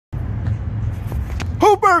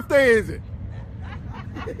Whose birthday is it?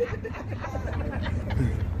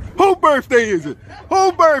 Whose birthday is it?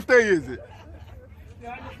 Whose birthday is it?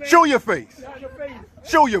 Show your face.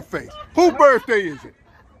 Show your face. Whose birthday is it?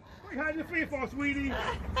 How's your feet for, sweetie?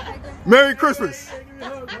 Merry Christmas. Can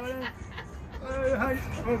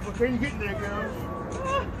you get there, girl?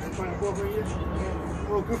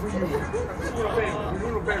 Oh, good for you.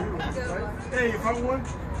 Hey, you found one?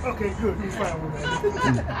 Okay, good. You found one,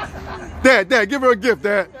 man. Dad, give her a gift,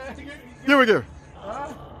 Dad. Give her a gift.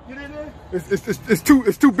 Get in there?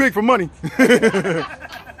 It's too big for money.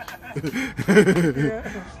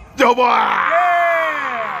 Yo, boy!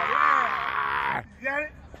 Yeah! You got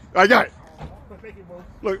it? I got it. Thank you, Bo.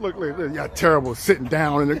 Look, y'all terrible sitting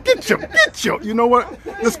down in there. Get your, you know what?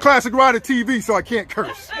 This Classic Rider TV, so I can't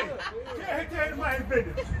curse.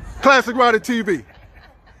 Classic Rider TV.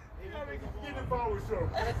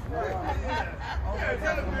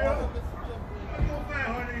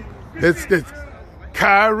 It's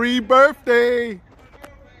Kyrie birthday.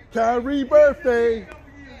 Kyrie birthday.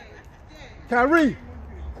 Kyrie.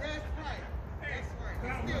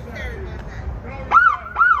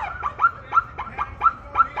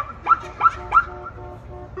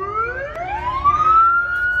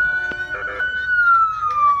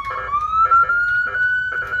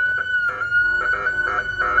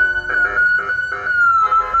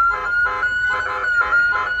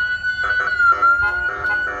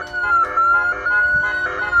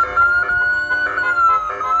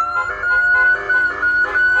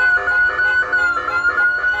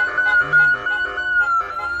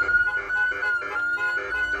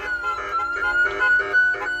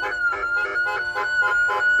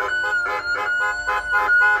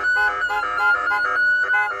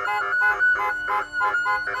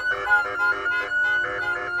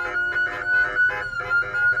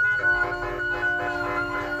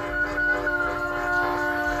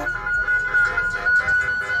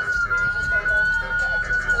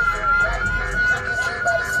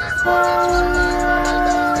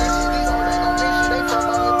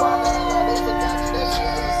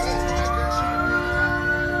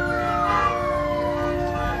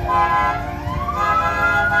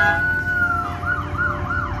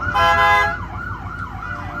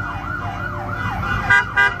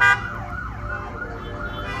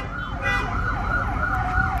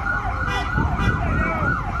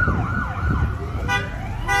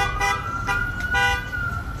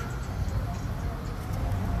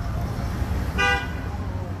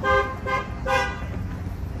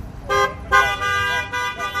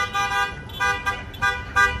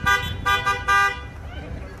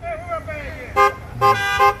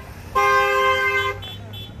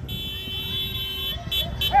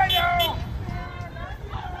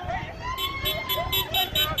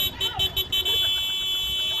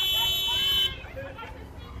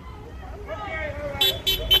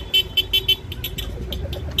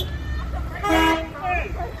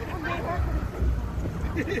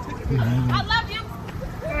 I love you.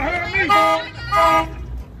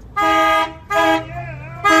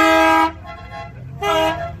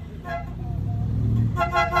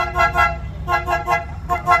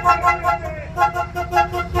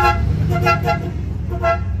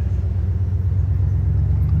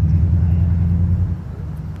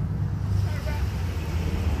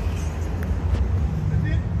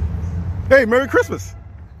 Hey, Merry Christmas.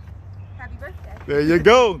 Happy birthday. There you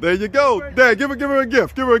go. There you go. Dad, give her a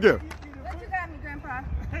gift. Give her a gift. What you got me, Grandpa?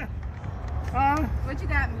 What you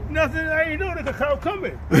got me? Nothing. I ain't know that the car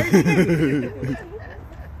coming.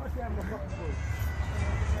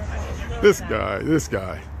 This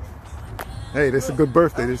guy. Hey, this is a good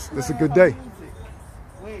birthday. This is a good day.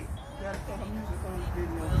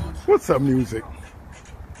 What's up, music?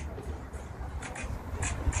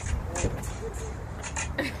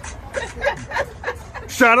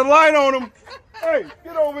 Shine a light on him. Hey,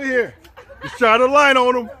 get over here. Shine a light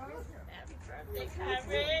on him.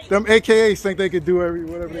 Them AKAs think they could do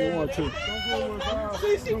whatever they want to.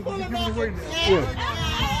 Yeah.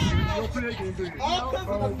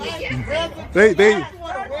 They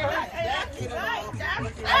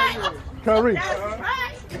Kyrie.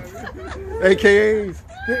 AKAs.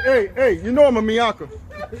 Hey, you know I'm a Miyaka.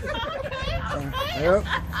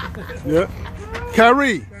 Yep.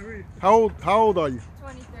 Kyrie, how old are you?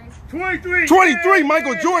 23. 23,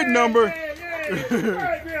 Michael Jordan number.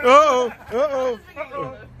 Uh-oh.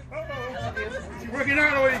 She's working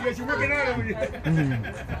out over you. She's working out over you.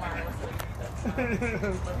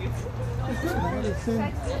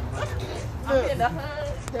 I'm in the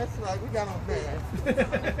hood. That's right. We got on bad.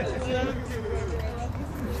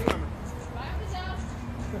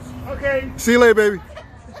 Okay. See you later, baby.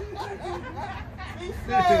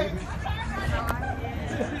 birthday.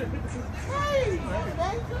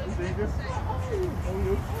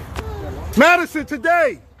 Madison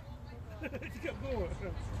today. Come on.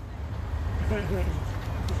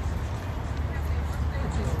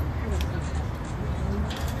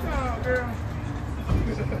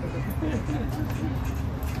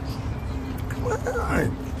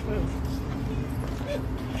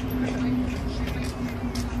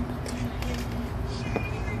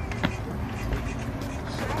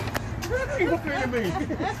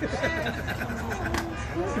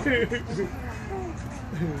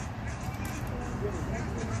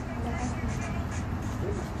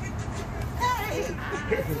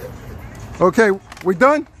 Okay, we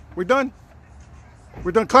done? We done?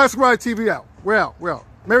 We're done. Classic Ride TV out. We're out. We're out.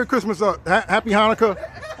 Merry Christmas. Happy Hanukkah.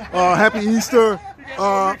 Happy Easter.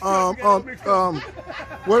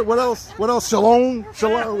 What else? What else? Shalom.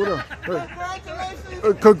 Shalom. What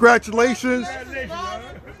else? Congratulations.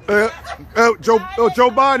 Joe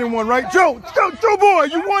Biden won, right? Joe boy,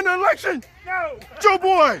 you won the election. No. Joe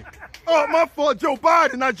boy. Oh, my fault. Joe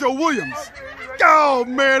Biden, not Joe Williams. Oh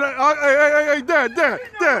man. Hey, Dad.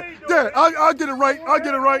 I'll get it right. I'll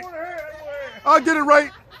get it right.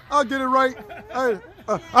 Hey,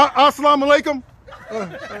 assalamu alaikum.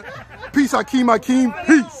 Peace, Hakeem.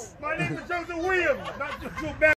 Peace. My name is Joseph Williams, not Joe Biden.